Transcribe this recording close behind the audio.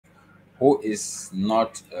who is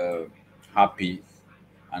not happy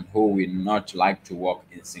and who will not like to work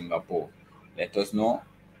in Singapore? Let us know.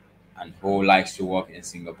 And who likes to work in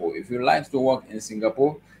Singapore? If you like to work in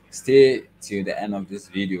Singapore, stay till the end of this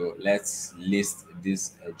video. Let's list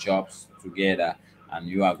these jobs together, and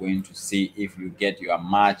you are going to see if you get your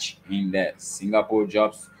match in the Singapore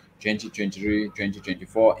jobs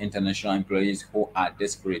 2023-2024 international employees who are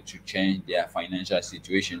desperate to change their financial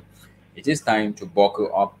situation. It is time to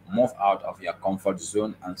buckle up, move out of your comfort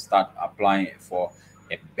zone, and start applying for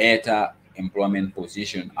a better employment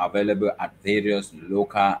position available at various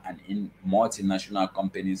local and in multinational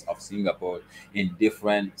companies of Singapore in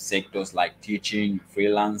different sectors like teaching,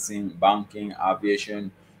 freelancing, banking,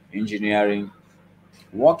 aviation, engineering.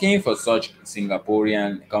 Working for such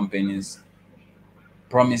Singaporean companies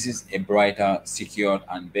promises a brighter, secure,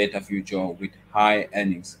 and better future with high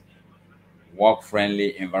earnings,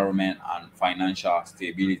 work-friendly environment, and financial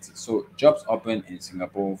stability. So jobs open in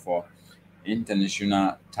Singapore for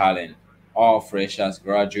international talent, all freshers,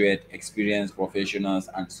 graduate, experienced professionals,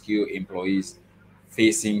 and skilled employees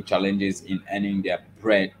facing challenges in earning their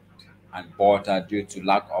bread and butter due to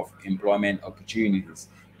lack of employment opportunities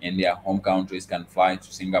in their home countries can fly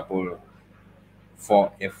to Singapore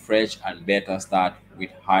for a fresh and better start with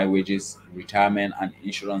high wages, retirement and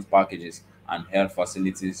insurance packages, and health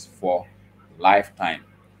facilities for lifetime.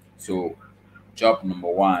 So, job number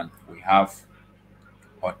one, we have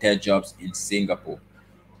hotel jobs in Singapore.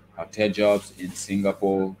 Hotel jobs in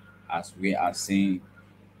Singapore, as we are seeing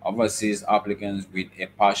overseas applicants with a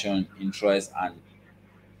passion, interest, and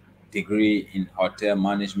degree in hotel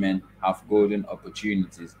management have golden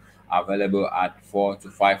opportunities available at 4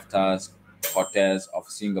 to 5 stars hotels of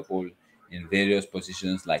Singapore in various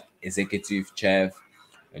positions like executive chef,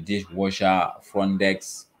 dishwasher, front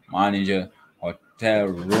desk manager, hotel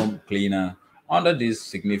room cleaner. Under this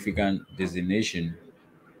significant designation,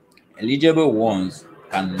 eligible ones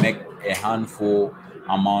can make a handful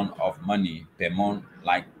amount of money per month,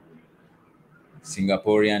 like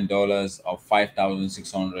Singaporean dollars of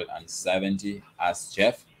 5,670 as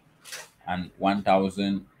chef and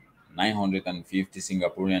 1,950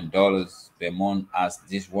 Singaporean dollars per month as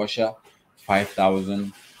dishwasher,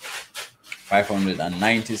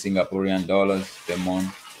 5,590 Singaporean dollars per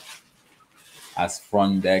month as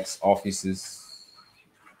front desk offices,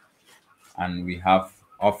 and we have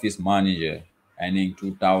office manager earning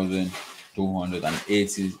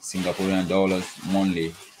 2,280 Singaporean dollars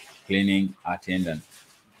monthly, cleaning attendant.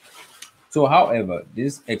 So, however,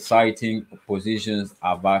 these exciting positions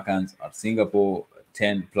are vacant at Singapore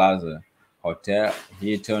 10 Plaza Hotel,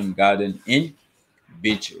 Hilton Garden Inn,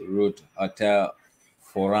 Beach Road Hotel,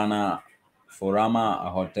 Forama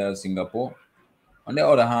Hotel Singapore. On the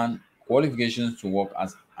other hand, qualifications to work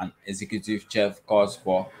as an executive chef calls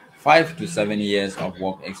for 5 to 7 years of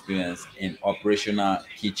work experience in operational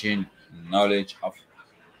kitchen, knowledge of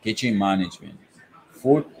kitchen management,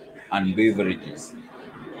 food and beverages,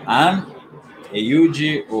 and a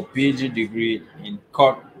UG or PG degree in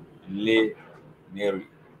culinary.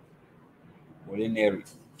 culinary.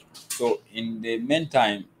 So, in the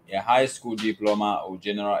meantime, a high school diploma or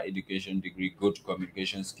general education degree, good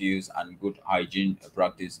communication skills, and good hygiene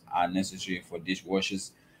practice are necessary for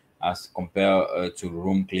dishwashers as compared to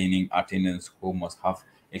room cleaning attendants who must have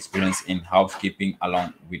experience in housekeeping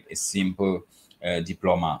along with a simple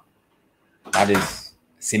diploma. That is,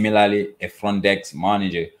 similarly, a front desk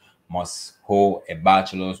manager must hold a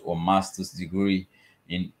bachelor's or master's degree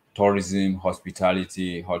in tourism,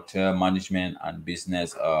 hospitality, hotel management, and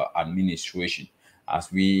business administration,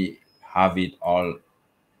 as we have it all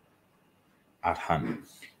at hand.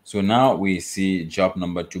 So now we see job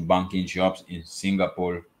number two, banking jobs in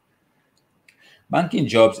Singapore. Banking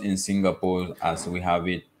jobs in Singapore, as we have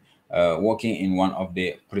it, working in one of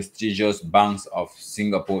the prestigious banks of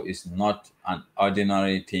Singapore is not an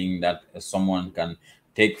ordinary thing that someone can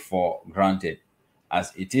take for granted,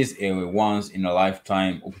 as it is a once in a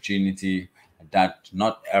lifetime opportunity that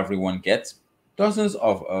not everyone gets. Dozens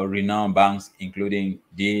of renowned banks, including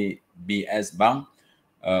DBS Bank,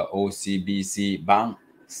 OCBC Bank,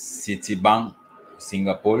 Citibank,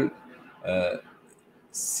 Singapore,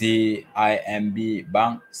 CIMB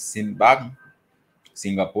Bank, Sinbank,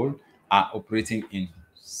 Singapore, are operating in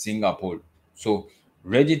Singapore. So,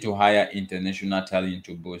 ready to hire international talent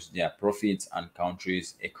to boost their profits and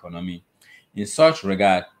country's economy. In such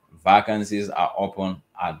regard, vacancies are open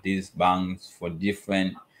at these banks for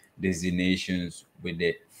different designations with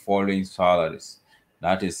the following salaries.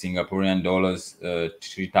 That is Singaporean dollars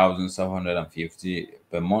 3,750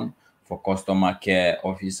 per month for customer care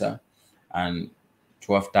officer, and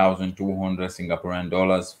 12,200 Singaporean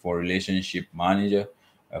dollars for relationship manager,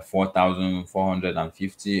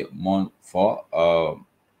 4,450 month for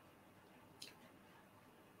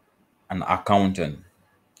an accountant.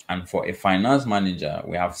 And for a finance manager,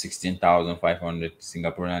 we have 16,500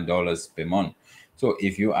 Singaporean dollars per month. So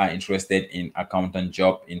if you are interested in accountant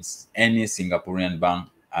job in any Singaporean bank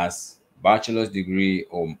as bachelor's degree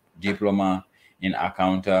or diploma in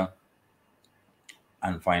accountant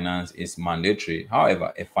and finance is mandatory.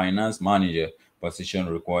 However, a finance manager position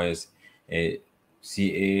requires a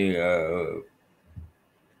CA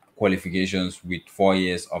qualifications with 4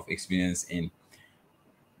 years of experience in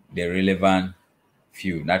the relevant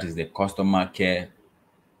field, that is the customer care.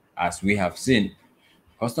 As we have seen,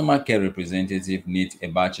 customer care representative needs a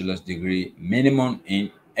bachelor's degree minimum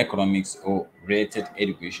in economics or related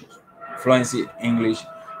education, fluency in English,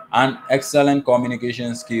 and excellent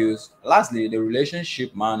communication skills. Lastly, the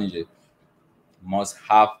relationship manager must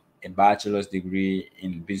have a bachelor's degree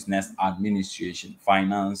in business administration,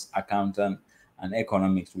 finance, accountant, and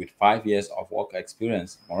economics with 5 years of work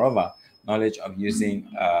experience. Moreover, knowledge of using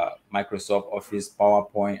Microsoft Office,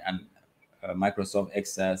 PowerPoint, and Microsoft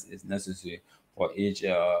Excel is necessary for each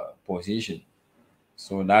position.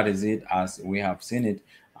 So that is it as we have seen it.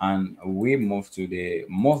 And we move to the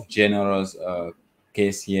most generous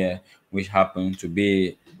case here, which happened to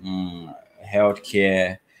be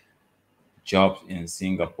healthcare jobs in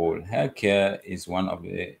Singapore. Healthcare is one of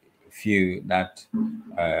the few that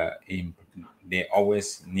they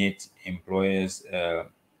always need employers,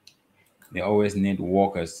 they always need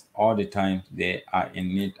workers. All the time they are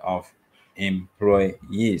in need of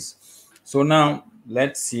employees. So now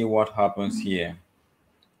let's see what happens here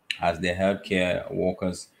as the healthcare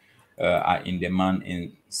workers are in demand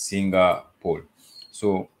in Singapore.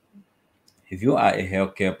 So if you are a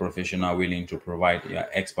healthcare professional willing to provide your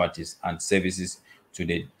expertise and services to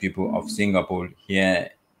the people of Singapore, here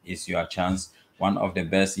is your chance. One of the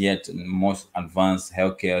best yet most advanced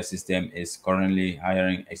healthcare system is currently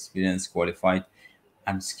hiring experienced, qualified,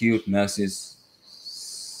 and skilled nurses,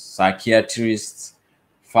 psychiatrists,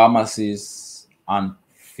 pharmacists, and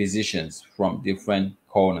physicians from different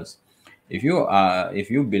corners. If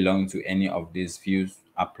you belong to any of these fields,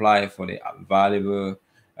 apply for the valuable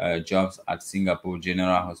jobs at Singapore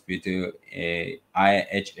General Hospital,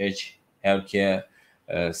 IHH Healthcare,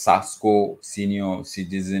 SASCO Senior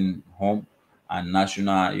Citizen Home, and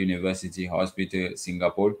National University Hospital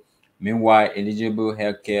Singapore. Meanwhile, eligible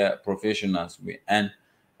healthcare professionals will earn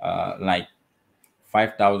like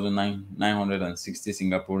 5,960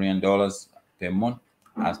 Singaporean dollars per month.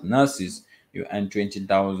 As nurses, you earn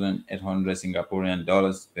 20,800 Singaporean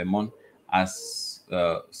dollars per month. As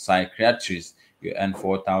psychiatrists, you earn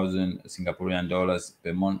 4,000 Singaporean dollars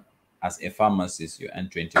per month. As a pharmacist, you earn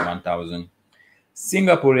 21,000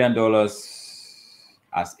 Singaporean dollars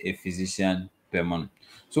as a physician per month.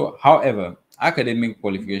 So, however, academic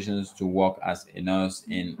qualifications to work as a nurse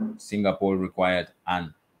in Singapore required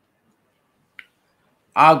an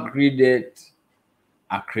aggregate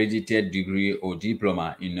accredited degree or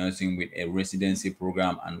diploma in nursing with a residency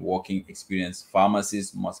program and working experience.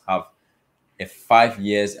 Pharmacists must have a 5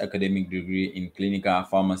 years academic degree in clinical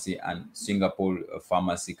pharmacy and Singapore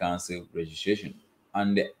Pharmacy Council registration.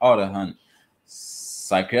 On the other hand,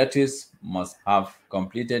 psychiatrists must have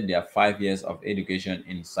completed their 5 years of education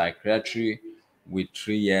in psychiatry with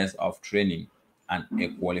 3 years of training and a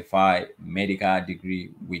qualified medical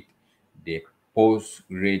degree with the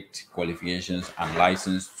postgrad qualifications and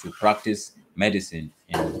license to practice medicine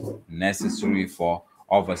in necessary for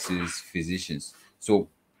overseas physicians. So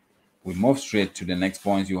we move straight to the next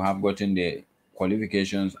point. You have gotten the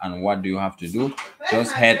qualifications, and what do you have to do?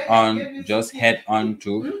 Just head on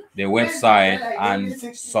to the website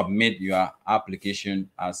and submit your application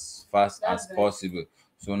as fast as possible.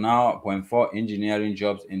 So now, point four, engineering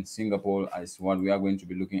jobs in Singapore is what we are going to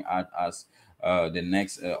be looking at as the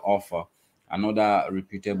next offer. Another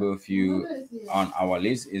reputable field on our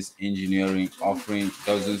list is engineering, offering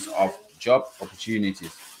dozens of job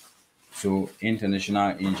opportunities to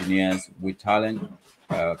international engineers with talent,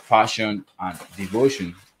 passion, and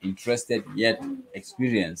devotion, interested yet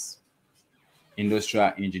experienced.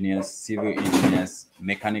 Industrial engineers, civil engineers,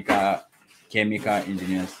 mechanical, chemical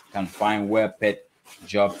engineers can find well-paid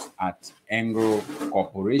jobs at Engro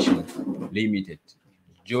Corporation Limited,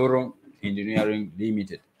 Joro Engineering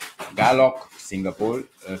Limited, Galloc Singapore,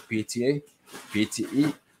 PTE,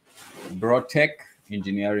 Brotech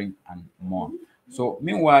Engineering, and more. So,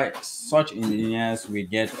 meanwhile, such engineers we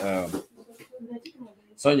get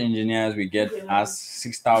as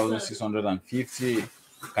 6,650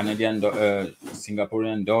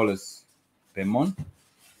 Singaporean dollars per month,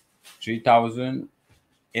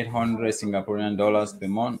 3,800 Singaporean dollars per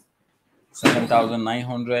month,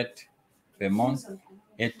 7,900 per month,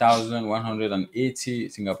 8,180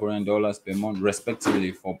 Singaporean dollars per month,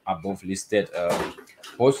 respectively, for above listed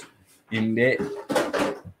posts. In the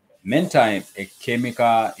meantime, a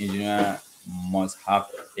chemical engineer must have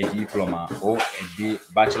a diploma or a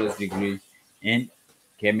bachelor's degree in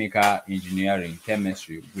chemical engineering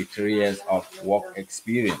chemistry with 3 years of work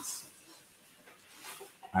experience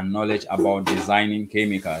and knowledge about designing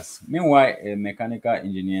chemicals. Meanwhile, a mechanical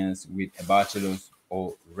engineer with a bachelor's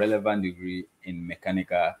or relevant degree in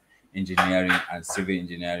mechanical engineering and civil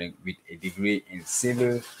engineering with a degree in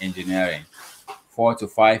civil engineering, 4 to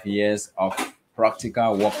 5 years of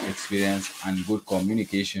practical work experience and good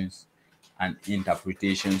communications and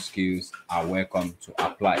interpretation skills are welcome to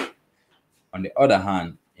apply. On the other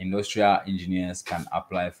hand, industrial engineers can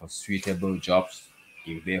apply for suitable jobs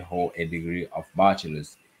if they hold a degree of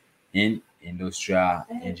bachelor's in industrial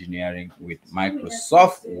engineering with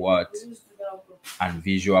Microsoft Word and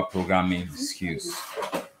visual programming skills.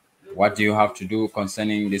 What do you have to do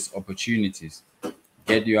concerning these opportunities?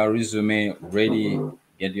 Get your resume ready,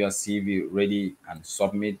 get your CV ready, and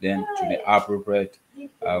submit them to the appropriate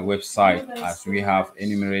website as we have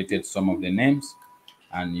enumerated some of the names,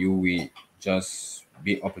 and you will just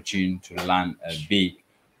be opportune to land big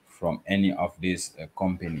from any of these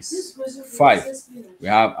companies. Five, we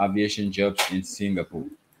have aviation jobs in Singapore.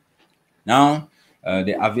 Now,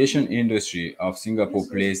 the aviation industry of Singapore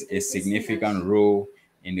plays a significant role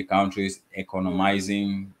in the country's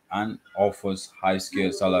economizing and offers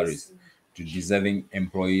high-skilled salaries to deserving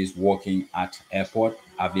employees working at airport,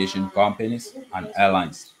 aviation companies, and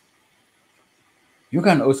airlines. You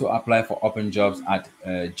can also apply for open jobs at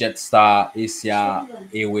Jetstar, Asia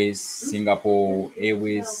Airways, Singapore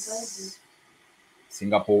Airways,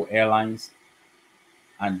 Singapore Airlines,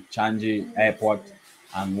 and Changi Airport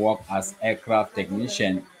and work as aircraft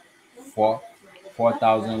technician for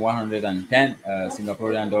 4,110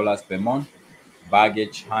 Singaporean dollars per month,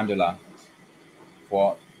 baggage handler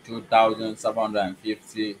for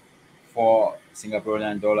 2,754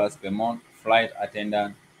 Singaporean dollars per month, flight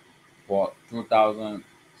attendant for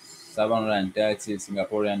 2,730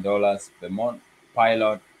 Singaporean dollars per month,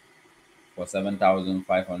 pilot for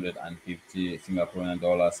 7,550 Singaporean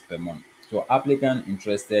dollars per month. So applicant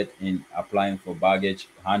interested in applying for baggage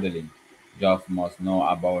handling jobs must know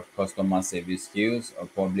about customer service skills or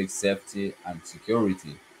public safety and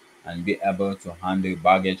security and be able to handle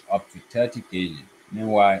baggage up to 30 kg.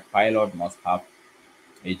 Meanwhile, pilot must have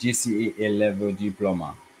a GCE A-level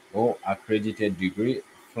diploma or accredited degree,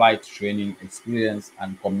 flight training experience,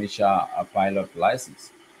 and commercial pilot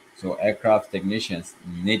license. So aircraft technicians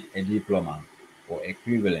need a diploma or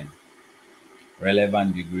equivalent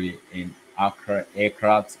relevant degree in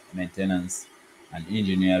aircraft maintenance and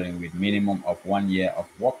engineering with minimum of 1 year of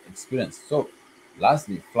work experience. So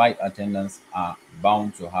lastly, flight attendants are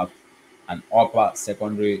bound to have an upper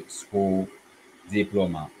secondary school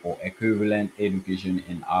diploma or equivalent education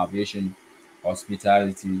in aviation,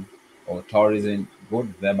 hospitality, or tourism,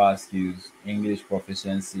 good verbal skills, English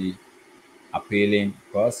proficiency, appealing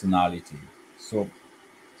personality. So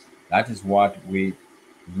that is what we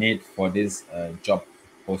need for this job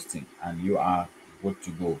posting, and you are good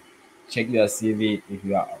to go. Check your CV if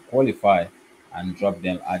you are qualified and drop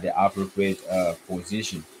them at the appropriate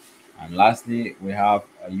position. And lastly, we have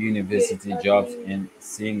university jobs in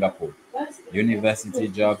Singapore. University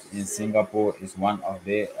jobs in Singapore is one of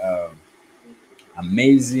the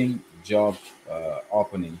amazing job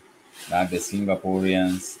opening that the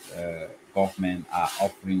Singaporeans government are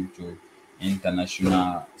offering to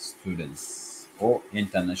international students or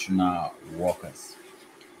international workers.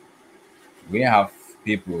 We have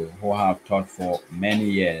people who have taught for many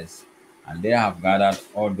years and they have gathered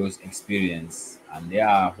all those experience and they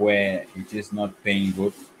are where it is not paying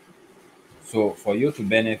good. So for you to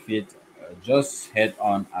benefit, just head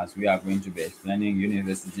on as we are going to be explaining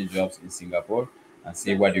university jobs in Singapore and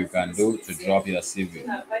see what you can do to drop your CV.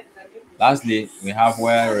 Lastly, we have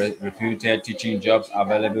reputed teaching jobs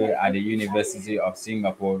available at the University of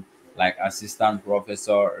Singapore, like assistant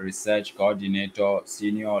professor, research coordinator,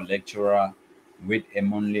 senior lecturer, with a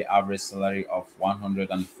monthly average salary of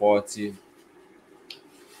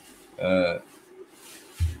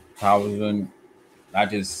 140,000.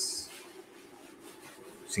 That is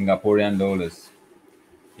Singaporean dollars.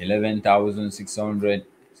 11,600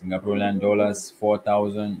 Singaporean dollars,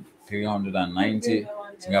 4,390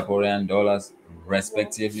 Singaporean dollars,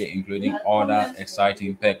 respectively, including other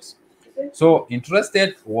exciting perks. So,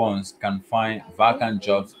 interested ones can find vacant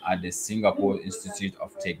jobs at the Singapore Institute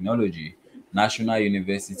of Technology National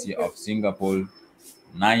University of Singapore,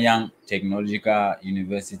 Nanyang Technological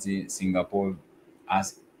University, Singapore,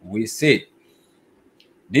 as we said.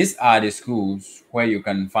 These are the schools where you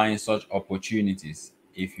can find such opportunities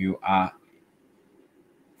if you are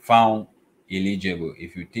found eligible.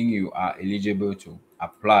 If you think you are eligible to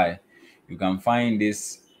apply, you can find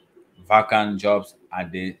these vacant jobs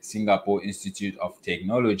at the Singapore Institute of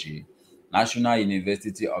Technology, National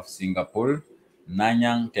University of Singapore,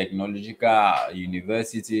 Nanyang Technological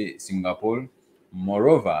University, Singapore.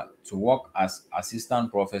 Moreover, to work as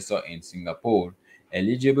assistant professor in Singapore,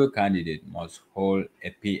 eligible candidate must hold a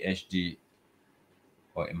PhD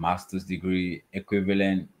or a master's degree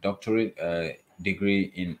equivalent doctorate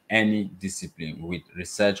degree in any discipline with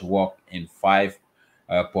research work in five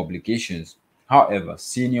publications. However,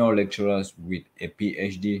 senior lecturers with a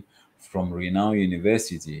PhD from renowned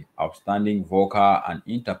university, outstanding vocal and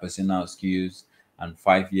interpersonal skills, and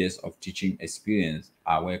 5 years of teaching experience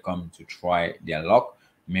are welcome to try their luck.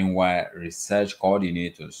 Meanwhile, research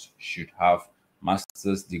coordinators should have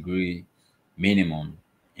master's degree minimum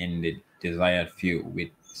in the desired field with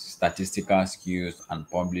statistical skills and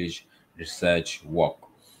published research work.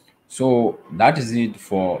 So that is it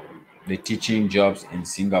for the teaching jobs in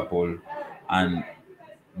Singapore, and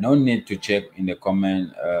no need to check in the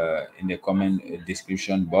comment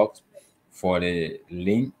description box for the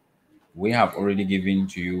link. We have already given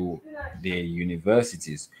to you the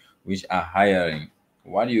universities which are hiring.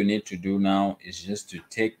 What you need to do now is just to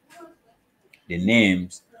take the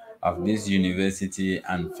names of this university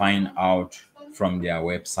and find out from their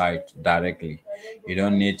website directly. You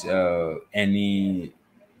don't need any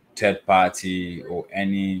third party or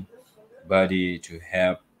anybody to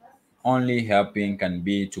help. Only helping can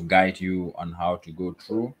be to guide you on how to go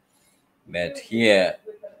through. But here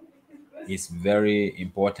is very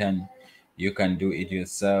important. You can do it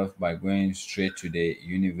yourself by going straight to the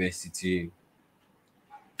university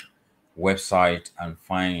website and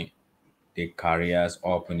find the careers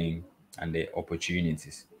opening and the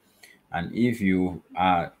opportunities. And if you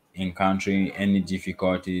are encountering any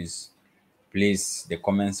difficulties, please, the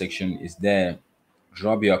comment section is there.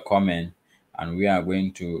 Drop your comment and we are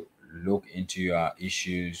going to look into your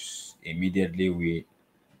issues immediately we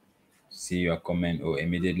see your comment or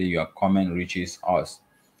immediately your comment reaches us.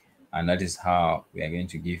 And that is how we are going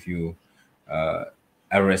to give you uh,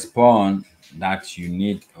 a response that you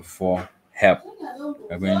need for help.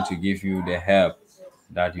 We're going to give you the help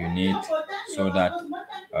that you need so that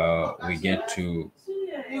we get to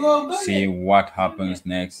see what happens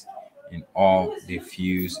next in all the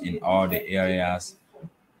fields, in all the areas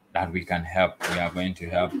that we can help. We are going to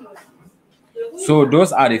help. So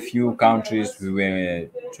those are the few countries we were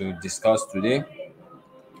to discuss today,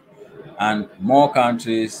 and more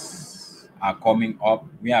countries are coming up.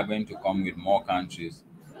 We are going to come with more countries.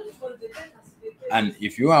 And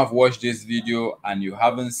if you have watched this video and you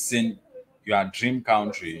haven't seen your dream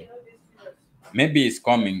country, maybe it's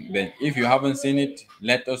coming, but if you haven't seen it,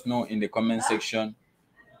 let us know in the comment section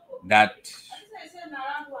that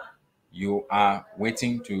you are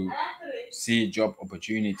waiting to see job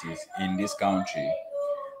opportunities in this country.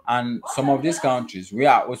 And some of these countries, we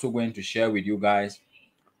are also going to share with you guys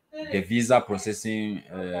the visa processing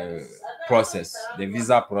process,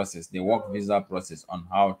 the work visa process on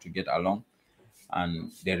how to get along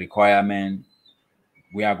and the requirement.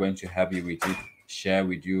 We are going to help you with it, share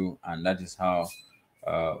with you, and that is how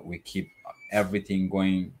we keep everything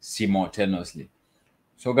going simultaneously.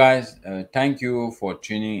 So guys, thank you for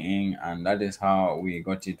tuning in, and that is how we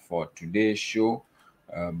got it for today's show.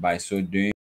 By so doing